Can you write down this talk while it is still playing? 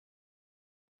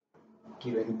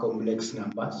given complex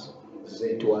numbers,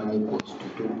 z1 equals to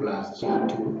 2 plus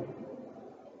j2,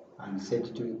 and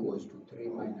z2 equals to 3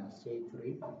 minus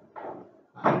j3,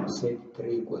 and z3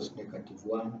 equals negative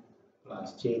 1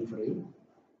 plus j3.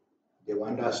 They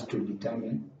want us to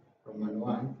determine Roman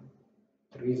 1,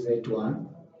 3z1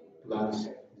 plus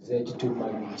z2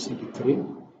 minus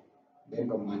z3, then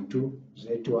Roman 2,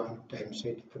 z1 times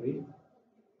z3,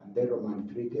 and then Roman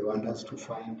 3, they want us to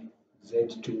find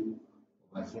z2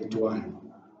 over z1.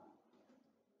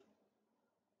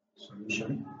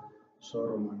 Solution. So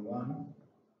Roman 1,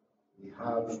 we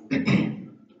have 3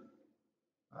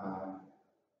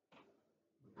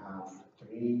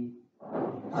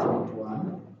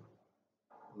 z1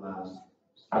 plus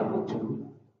z2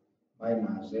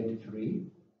 minus z3.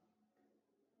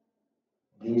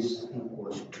 This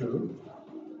equals to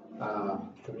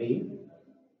 3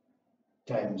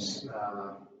 times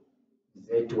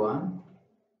z1.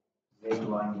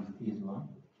 Z1 is this one,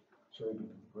 so it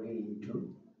will be 3 into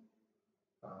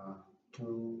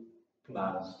 2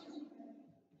 plus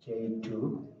j2.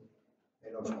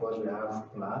 Then of course we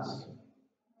have plus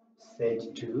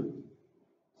z2.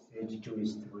 Z2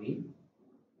 is 3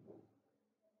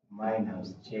 minus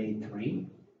j3,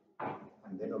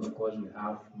 and then of course we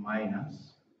have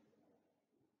minus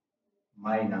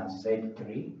z3,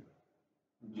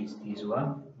 which is this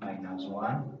one, minus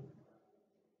 1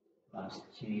 plus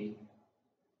j3.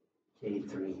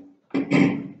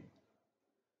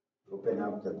 Open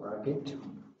up the bracket.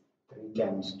 3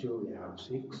 times 2 we have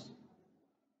 6,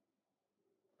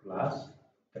 plus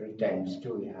 3 times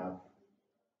 2 we have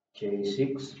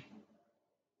j6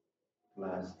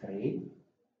 plus 3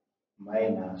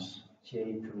 minus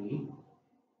j3,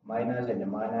 minus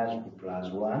and minus will be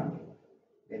plus 1,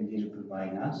 then this will be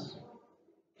minus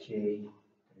j3.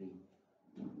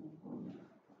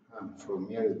 And from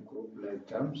here with group like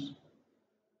terms,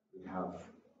 we have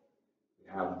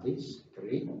this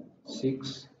 3,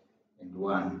 6, and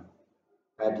 1.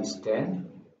 That is 10.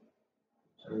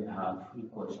 So we have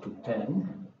equals to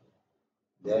 10.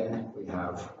 Then we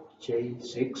have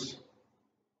j6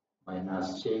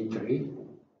 minus j3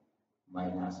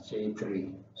 minus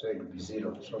j3. So it will be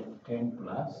 0. So 10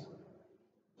 plus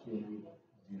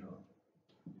j0,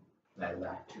 like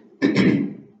that.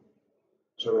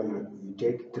 So when you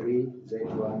take 3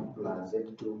 z1 plus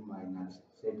z2 minus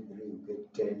z3, you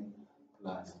get 10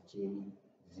 plus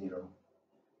j0.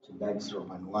 So that's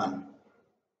Roman 1.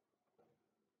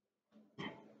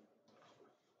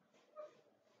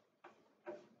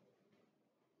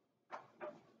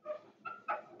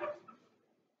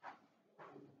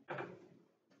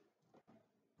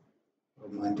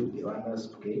 Roman 2, they want us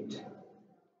to get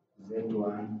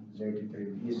z1,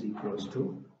 z3 is equals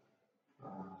to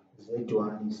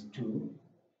z1 is 2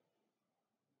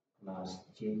 plus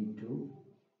j2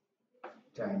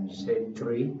 times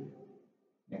z3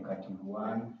 negative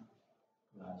 1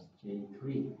 plus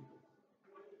j3.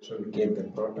 So we get the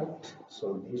product.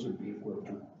 So this will be equal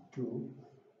to 2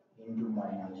 into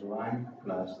minus 1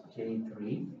 plus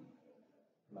j3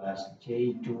 plus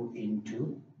j2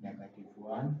 into negative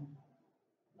 1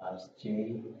 plus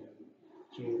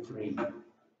j3.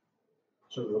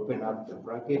 So we open up the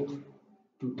bracket.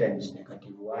 2 times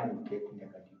negative 1, we get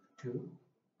negative 2.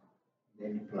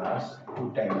 Then plus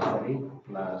 2 times 3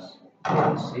 plus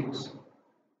j6.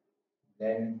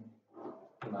 Then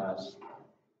plus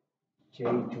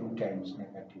j2 times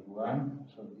negative 1.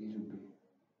 So this will be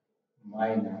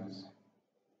minus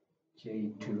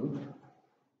j2.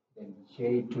 Then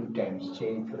j2 times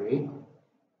j3.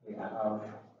 We have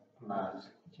plus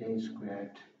j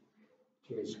squared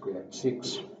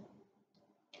 6.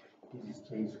 This is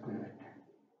j squared.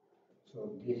 So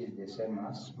this is the same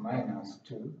as minus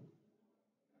 2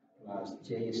 plus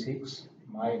j6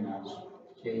 minus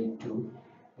j2,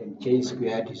 then j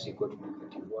squared is equal to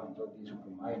negative 1. So this will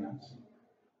be minus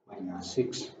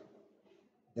 6.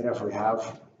 Therefore we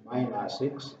have minus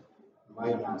 6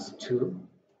 minus 2.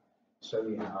 So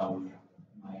we have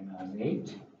minus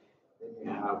 8. Then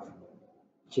we have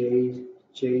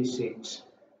j6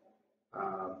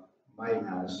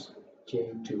 minus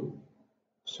j2.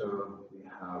 So we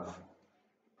have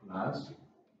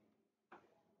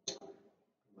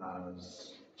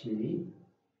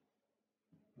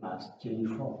plus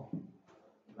j4.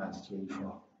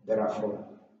 Therefore,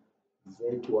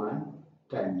 z1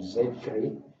 times z3,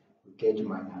 we get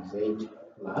minus 8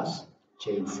 plus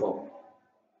j4.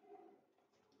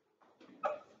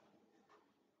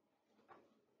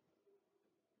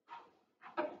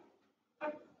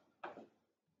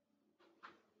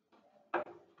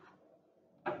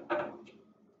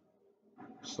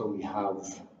 So we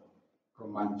have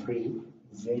Roman 3,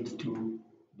 z2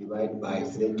 divided by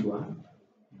Z1.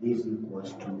 This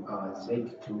equals to our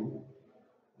Z2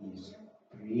 is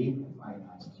 3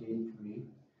 minus J3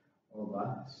 over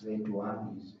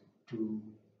Z1 is 2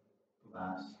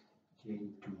 plus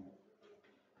J2.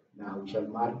 Now we shall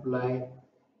multiply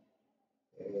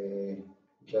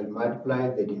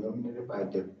the denominator by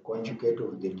the conjugate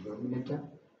of the denominator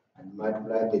and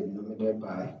multiply the denominator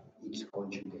by its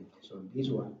conjugate. So this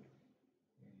one,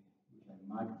 we can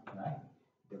multiply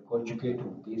the conjugate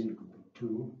of this, it will be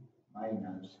 2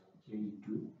 minus J2,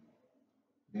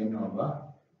 then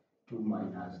over 2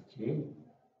 minus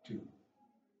J2.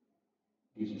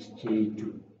 This is J2,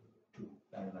 2,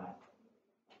 like that.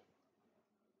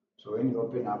 So when you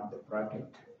open up the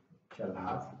bracket, you shall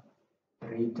have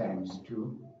 3 times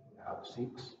 2, we have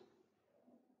 6.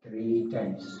 3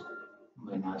 times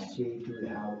minus J2, we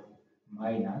have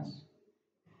minus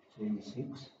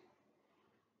J6.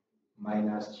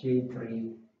 Minus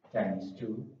J3 times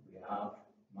 2, we have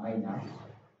minus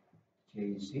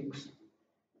J6.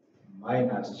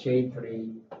 Minus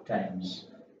J3 times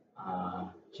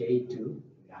J2,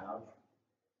 we have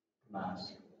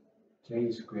plus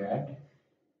J squared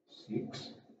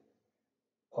 6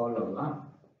 all over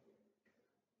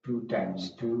 2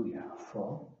 times 2, we have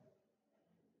 4.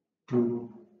 2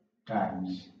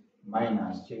 times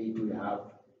minus J2, we have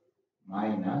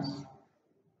minus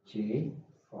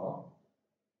J4.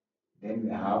 Then we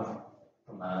have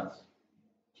plus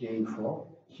J4,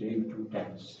 J2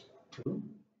 times 2.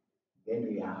 Then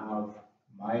we have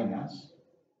minus,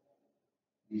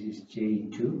 this is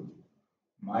J2,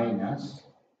 minus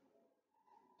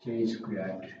J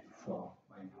squared 4,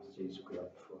 minus J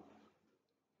squared 4.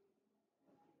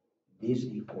 This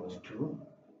equals to,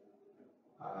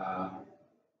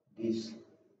 this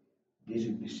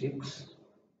will be 6.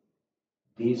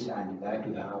 This and that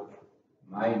we have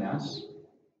minus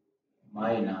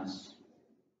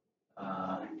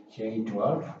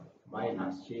J12,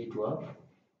 minus J12.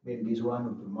 Then this one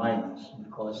will be minus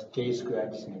because J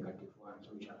squared is negative 1, so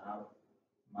we shall have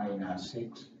minus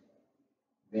 6.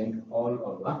 Then all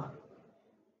over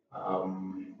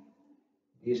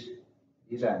this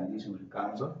and this will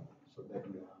cancel, so that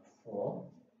we have 4.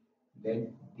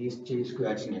 Then this J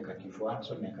squared is negative 1,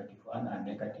 so negative 1 and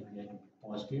negative here will be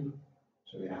positive,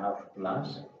 so we have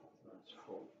plus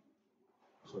 4.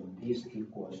 So this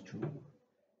equals to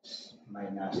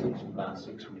minus 6 plus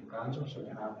 6 will cancel, so we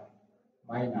have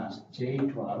minus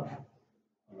J12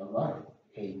 all over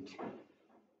 8.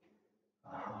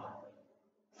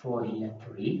 4 here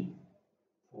 3,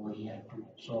 4 here 2,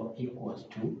 so equals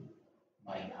to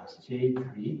minus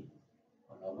J3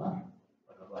 all over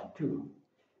 2.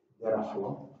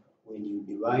 Therefore, when you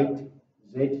divide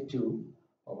Z2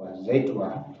 over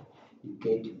Z1, you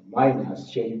get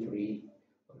minus J3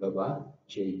 all over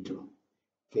J2.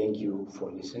 Thank you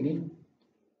for listening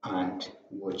and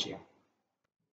watching.